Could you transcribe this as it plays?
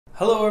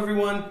Hello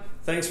everyone,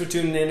 thanks for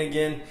tuning in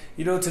again.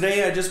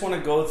 Today I just want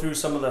to go through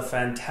some of the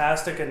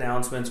fantastic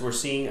announcements we're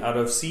seeing out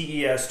of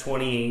CES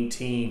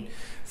 2018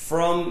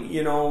 from,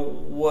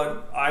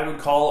 what I would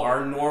call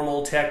our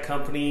normal tech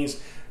companies,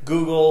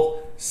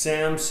 Google,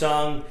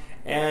 Samsung,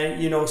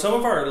 and some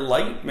of our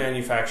light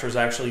manufacturers.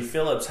 Actually,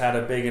 Philips had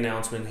a big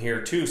announcement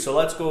here too, so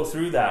let's go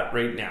through that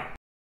right now.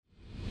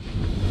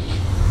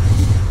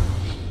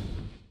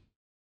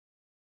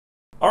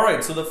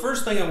 Alright, so the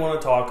first thing I want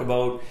to talk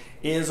about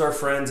is our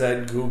friends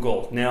at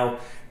Google. Now,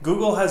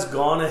 Google has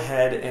gone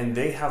ahead and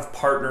they have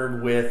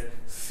partnered with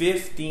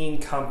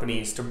 15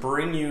 companies to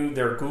bring you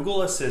their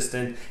Google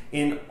Assistant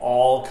in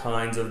all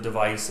kinds of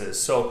devices.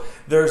 So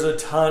there's a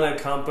ton of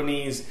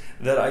companies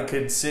that I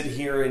could sit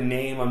here and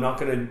name. I'm not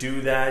going to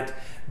do that,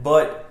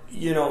 but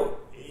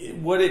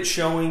what it's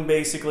showing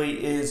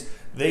basically is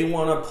they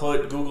want to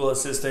put Google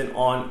Assistant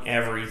on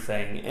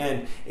everything,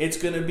 and it's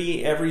going to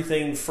be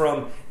everything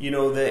from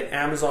the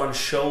Amazon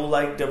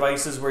Show-like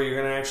devices where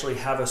you're going to actually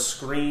have a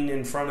screen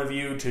in front of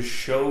you to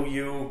show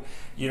you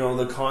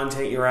the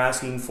content you're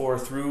asking for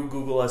through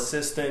Google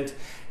Assistant,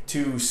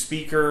 to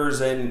speakers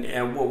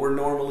and what we're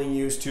normally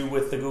used to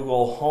with the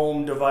Google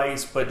Home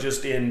device, but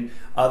just in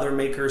other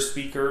maker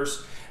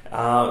speakers.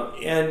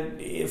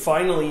 And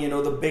finally,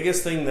 the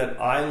biggest thing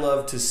that I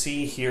love to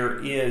see here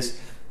is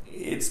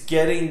it's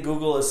getting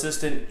Google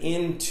Assistant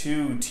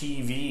into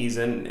TVs,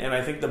 and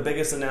I think the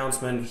biggest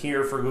announcement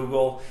here for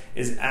Google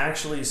is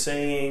actually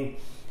saying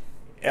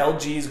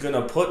LG is going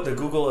to put the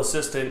Google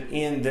Assistant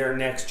in their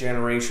next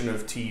generation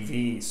of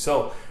TVs.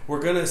 So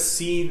we're going to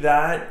see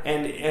that,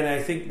 and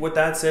I think what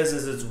that says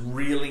is it's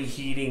really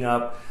heating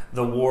up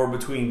the war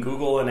between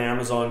Google and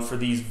Amazon for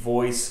these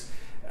voice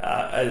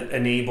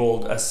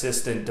enabled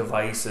assistant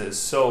devices.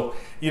 So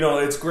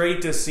it's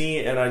great to see,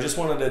 and I just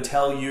wanted to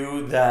tell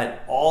you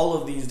that all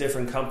of these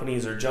different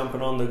companies are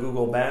jumping on the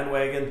Google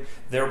bandwagon.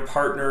 They're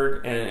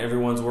partnered and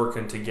everyone's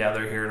working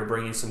together here to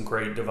bring you some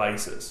great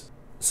devices.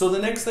 So the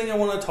next thing I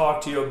want to talk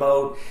to you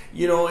about,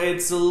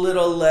 it's a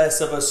little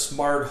less of a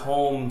smart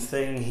home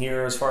thing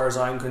here as far as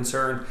I'm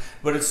concerned,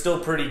 but it's still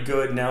pretty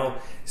good. Now,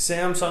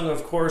 Samsung,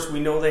 of course,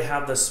 we know they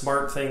have the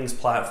SmartThings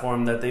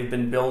platform that they've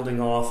been building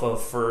off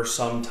of for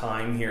some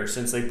time here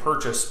since they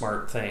purchased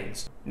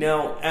SmartThings.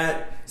 Now,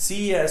 at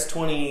CES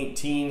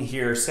 2018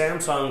 here,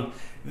 Samsung,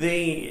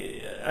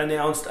 they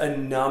announced a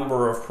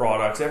number of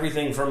products,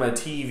 everything from a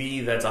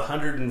TV that's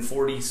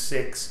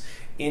 146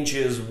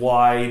 inches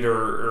wide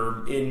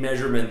or in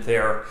measurement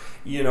there.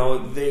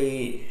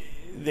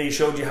 They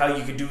showed you how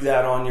you could do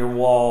that on your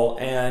wall,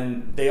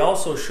 and they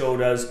also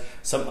showed us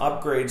some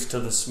upgrades to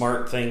the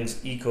SmartThings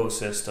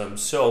ecosystem.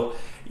 So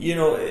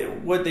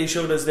what they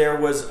showed us there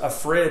was a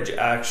fridge.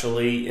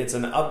 Actually, it's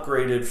an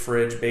upgraded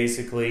fridge,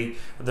 basically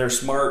their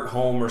smart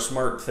home or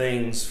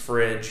SmartThings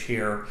fridge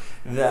here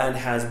that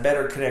has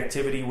better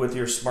connectivity with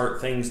your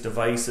SmartThings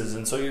devices,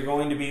 and so you're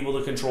going to be able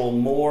to control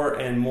more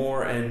and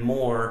more and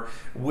more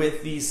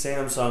with these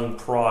Samsung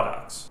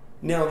products.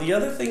 Now, the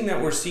other thing that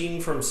we're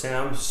seeing from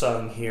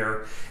Samsung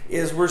here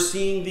is we're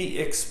seeing the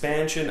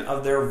expansion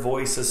of their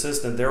voice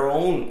assistant, their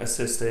own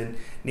assistant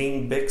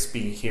named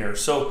Bixby here.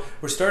 So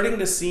we're starting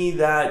to see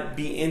that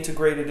be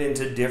integrated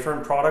into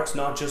different products,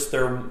 not just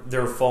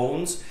their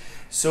phones.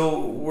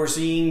 So we're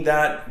seeing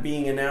that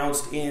being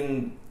announced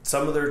in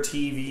some of their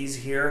TVs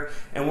here,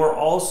 and we're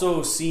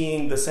also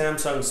seeing the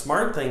Samsung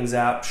SmartThings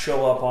app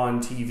show up on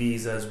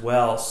TVs as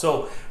well.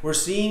 So we're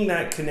seeing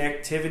that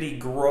connectivity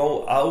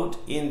grow out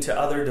into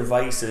other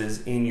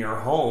devices in your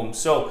home.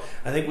 So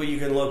I think what you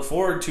can look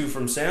forward to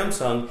from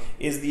Samsung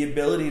is the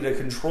ability to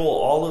control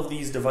all of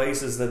these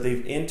devices that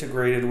they've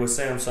integrated with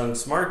Samsung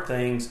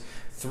SmartThings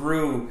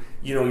through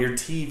your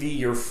TV,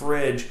 your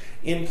fridge,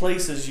 in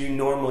places you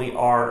normally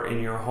are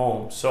in your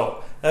home.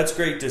 So that's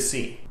great to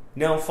see.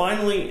 Now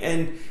finally,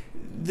 and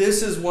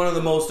this is one of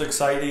the most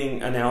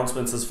exciting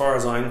announcements as far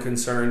as I'm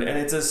concerned, and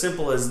it's as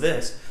simple as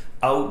this: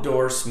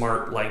 outdoor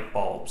smart light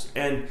bulbs.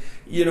 And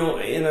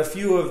in a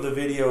few of the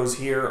videos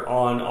here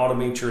on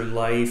Automate Your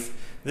Life,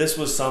 this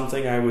was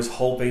something I was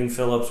hoping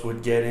Philips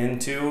would get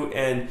into,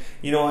 and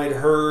I'd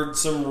heard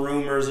some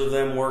rumors of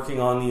them working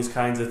on these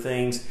kinds of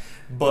things,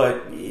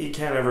 but you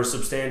can't ever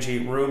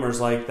substantiate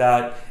rumors like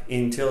that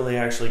until they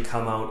actually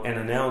come out and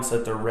announce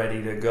that they're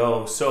ready to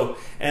go. So,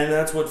 and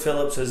that's what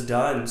Philips has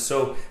done.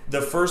 So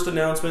the first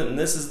announcement, and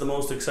this is the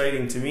most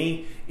exciting to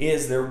me,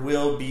 is there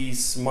will be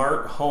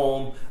smart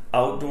home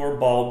outdoor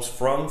bulbs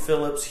from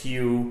Philips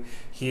Hue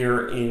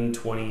here in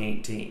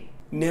 2018.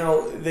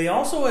 Now, they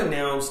also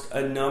announced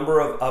a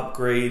number of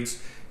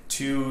upgrades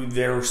to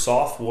their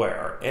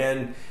software,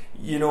 and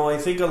I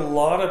think a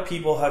lot of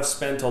people have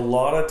spent a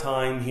lot of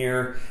time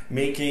here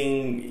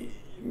making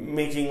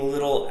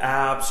little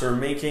apps or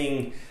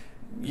making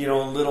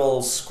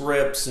little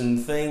scripts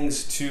and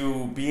things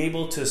to be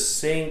able to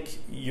sync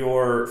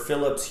your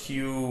Philips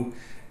Hue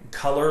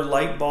color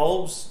light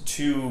bulbs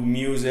to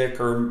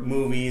music or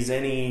movies,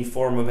 any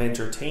form of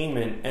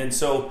entertainment. And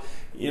so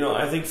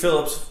I think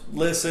Philips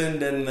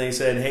listened and they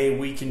said, hey,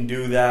 we can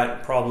do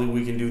that. Probably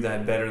we can do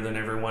that better than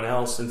everyone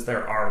else since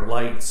there are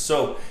lights.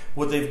 So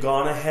what they've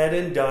gone ahead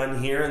and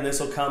done here, and this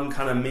will come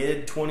kind of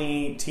mid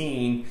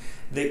 2018,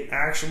 they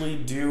actually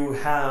do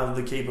have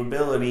the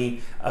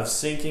capability of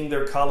syncing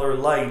their color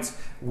lights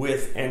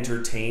with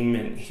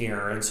entertainment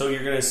here. And so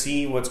you're going to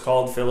see what's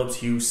called Philips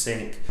Hue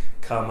Sync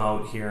come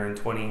out here in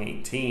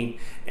 2018.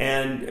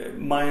 And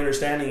my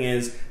understanding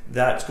is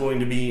that's going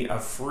to be a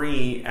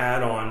free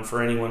add-on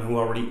for anyone who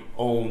already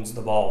owns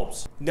the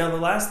bulbs. Now, the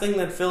last thing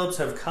that Philips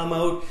have come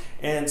out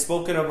and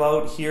spoken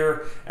about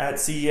here at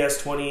CES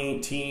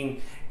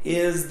 2018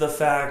 is the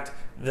fact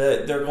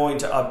that they're going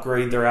to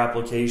upgrade their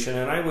application,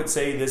 and I would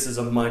say this is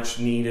a much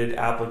needed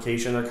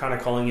application. They're kind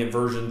of calling it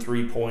version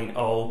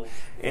 3.0,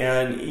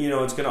 and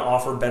it's going to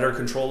offer better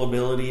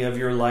controllability of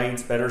your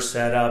lights, better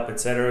setup,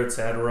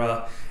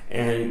 etc.,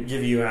 and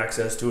give you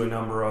access to a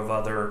number of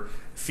other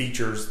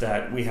features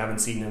that we haven't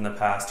seen in the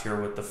past here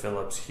with the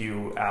Philips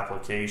Hue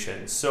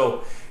application.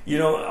 So,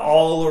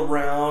 all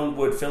around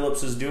what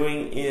Philips is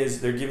doing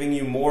is they're giving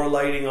you more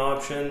lighting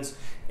options,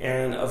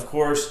 and of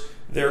course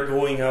they're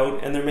going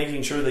out and they're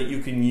making sure that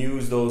you can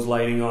use those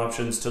lighting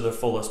options to the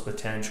fullest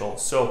potential.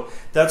 So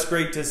that's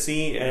great to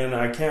see, and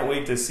I can't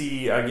wait to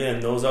see, again,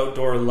 those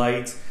outdoor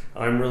lights.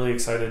 I'm really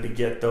excited to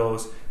get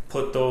those,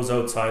 put those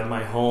outside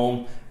my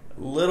home.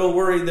 Little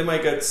worried they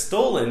might get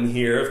stolen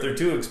here if they're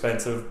too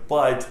expensive,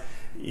 but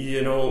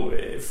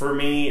for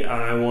me,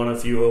 I want a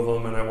few of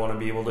them and I want to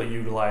be able to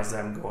utilize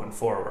them going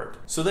forward.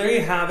 So there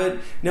you have it.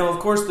 Now, of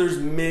course, there's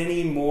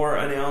many more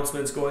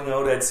announcements going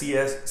out at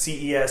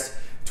CES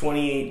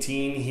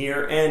 2018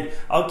 here, and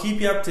I'll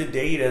keep you up to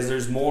date as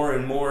there's more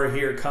and more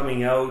here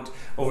coming out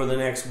over the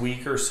next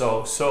week or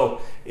so.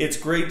 So it's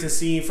great to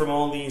see from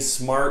all these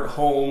smart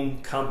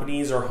home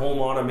companies or home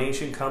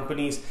automation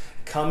companies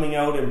coming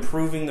out,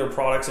 improving their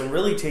products and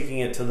really taking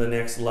it to the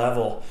next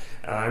level.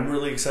 I'm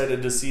really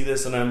excited to see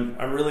this, and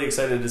I'm really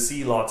excited to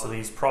see lots of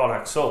these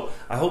products. So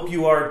I hope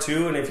you are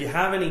too, and if you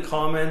have any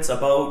comments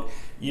about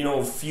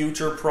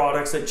future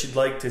products that you'd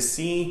like to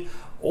see,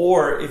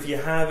 or if you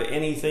have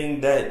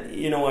anything that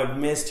I've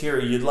missed here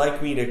you'd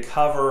like me to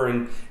cover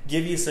and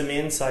give you some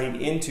insight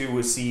into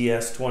with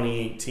CES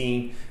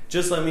 2018,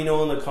 just let me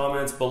know in the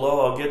comments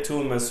below. I'll get to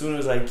them as soon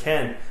as I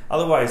can.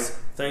 Otherwise,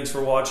 thanks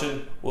for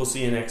watching. We'll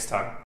see you next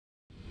time.